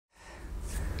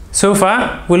So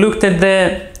far, we looked at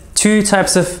the two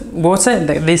types of water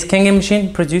that this Kangen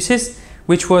machine produces,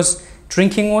 which was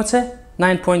drinking water,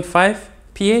 9.5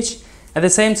 pH. At the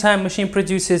same time, machine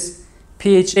produces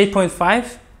pH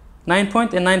 8.5, 9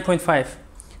 point and 9.5.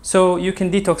 So you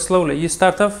can detox slowly. You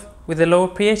start off with a lower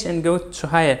pH and go to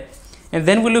higher. And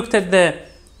then we looked at the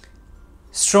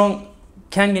strong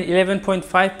Kangen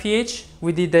 11.5 pH.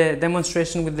 We did the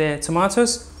demonstration with the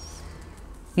tomatoes.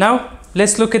 Now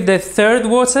let's look at the third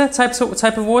water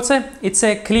type of water. It's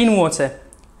a clean water.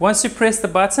 Once you press the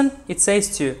button, it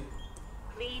says to you,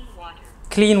 clean water.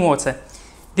 Clean water.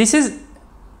 This is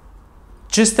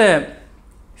just a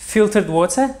filtered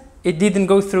water. It didn't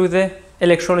go through the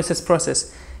electrolysis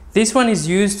process. This one is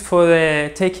used for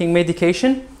taking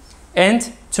medication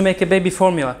and to make a baby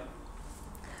formula.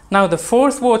 Now the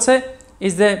fourth water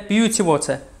is the beauty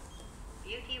water.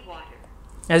 Beauty water.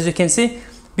 As you can see,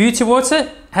 beauty water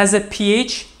has a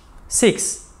pH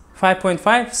 6,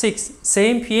 5.5, 6,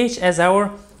 same pH as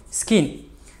our skin.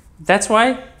 That's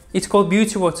why it's called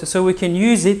beauty water, so we can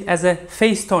use it as a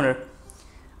face toner.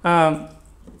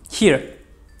 Here,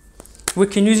 we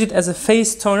can use it as a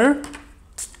face toner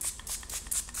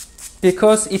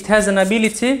because it has an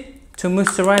ability to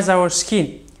moisturize our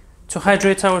skin, to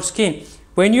hydrate our skin.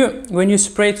 When you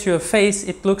spray it to your face,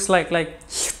 it looks like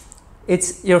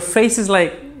your face is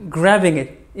like grabbing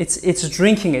it. It's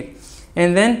drinking it,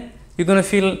 and then you're gonna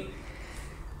feel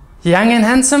young and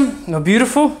handsome or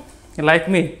beautiful, like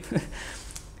me.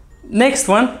 Next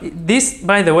one, this,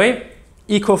 by the way,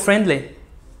 eco-friendly.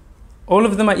 All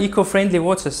of them are eco-friendly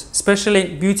waters,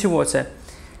 especially beauty water.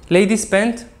 Ladies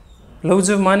spend loads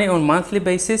of money on monthly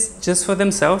basis just for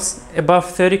themselves,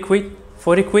 above 30 quid,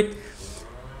 40 quid,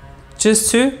 just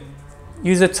to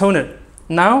use a toner.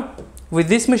 Now, with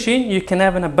this machine, you can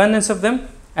have an abundance of them.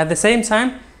 At the same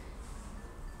time,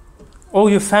 all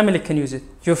your family can use it.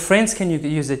 Your friends can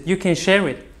use it. You can share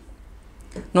it.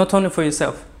 Not only for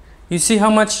yourself. You see how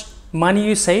much money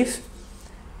you save?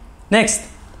 Next,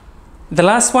 the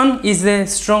last one is the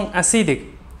strong acidic.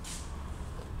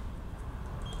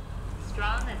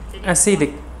 Strong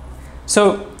acidic.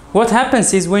 So what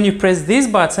happens is when you press this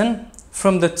button,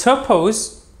 from the top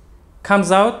hose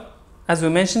comes out, as we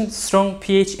mentioned, strong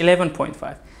pH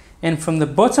 11.5. And from the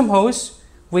bottom hose,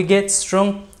 we get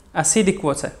strong acidic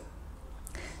water.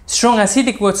 Strong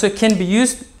acidic water can be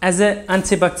used as an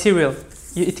antibacterial.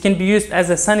 It can be used as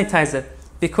a sanitizer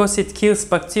because it kills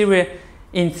bacteria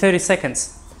in 30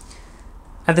 seconds.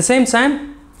 At the same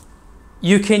time,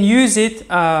 you can use it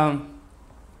to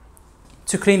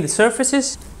clean the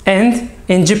surfaces. And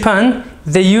in Japan,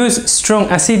 they use strong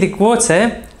acidic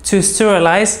water to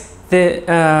sterilize the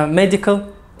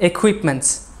medical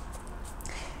equipment.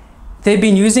 They've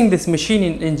been using this machine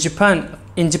in Japan,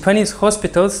 in Japanese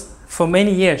hospitals for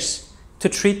many years to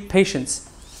treat patients.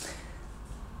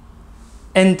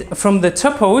 And from the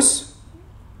top hose,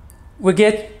 we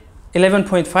get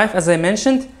 11.5, as I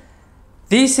mentioned.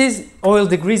 This is oil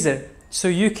degreaser. So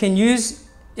you can use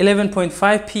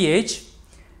 11.5 pH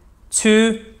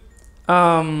to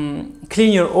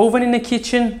clean your oven in the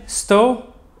kitchen,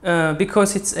 stove,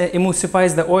 because it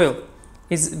emulsifies the oil.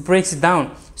 It breaks it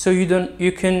down. So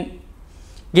you can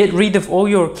get rid of all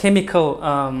your chemical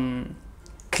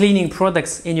cleaning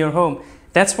products in your home.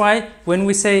 That's why when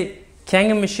we say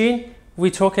Kangen machine, we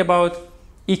talk about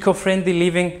eco-friendly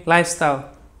living lifestyle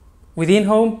within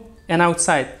home and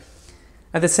outside.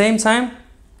 At the same time,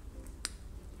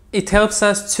 it helps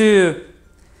us to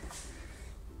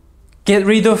get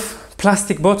rid of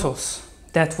plastic bottles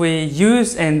that we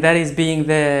use, and that is being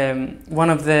one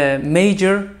of the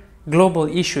major global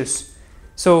issues.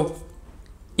 So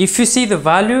if you see the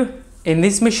value in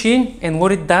this machine and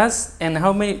what it does and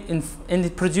how many, and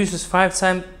it produces 5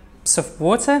 types of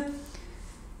water,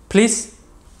 please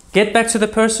get back to the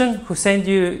person who sent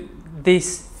you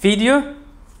this video.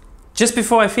 Just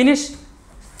before I finish,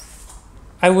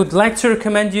 I would like to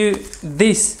recommend you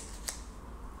this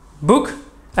book.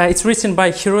 It's written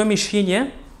by Hiromi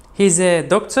Shinya. He's a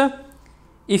doctor.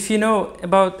 If you know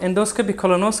about endoscopy,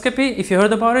 colonoscopy, if you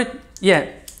heard about it, yeah,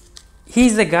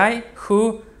 he's the guy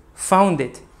who found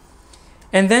it.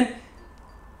 And then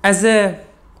as a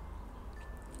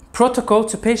protocol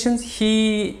to patients,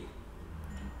 he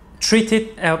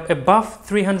treated above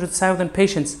 300,000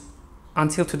 patients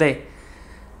until today.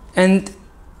 And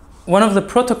one of the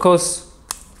protocols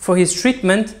for his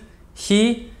treatment,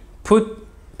 he put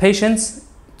patients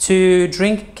to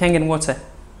drink Kangen water.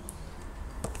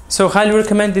 So highly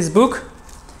recommend this book.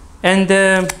 And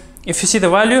if you see the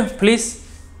value, please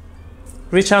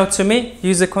reach out to me.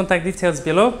 Use the contact details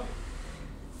below.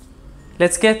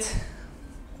 Let's get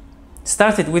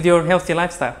start it with your healthy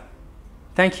lifestyle.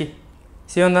 Thank you.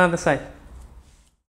 See you on the other side.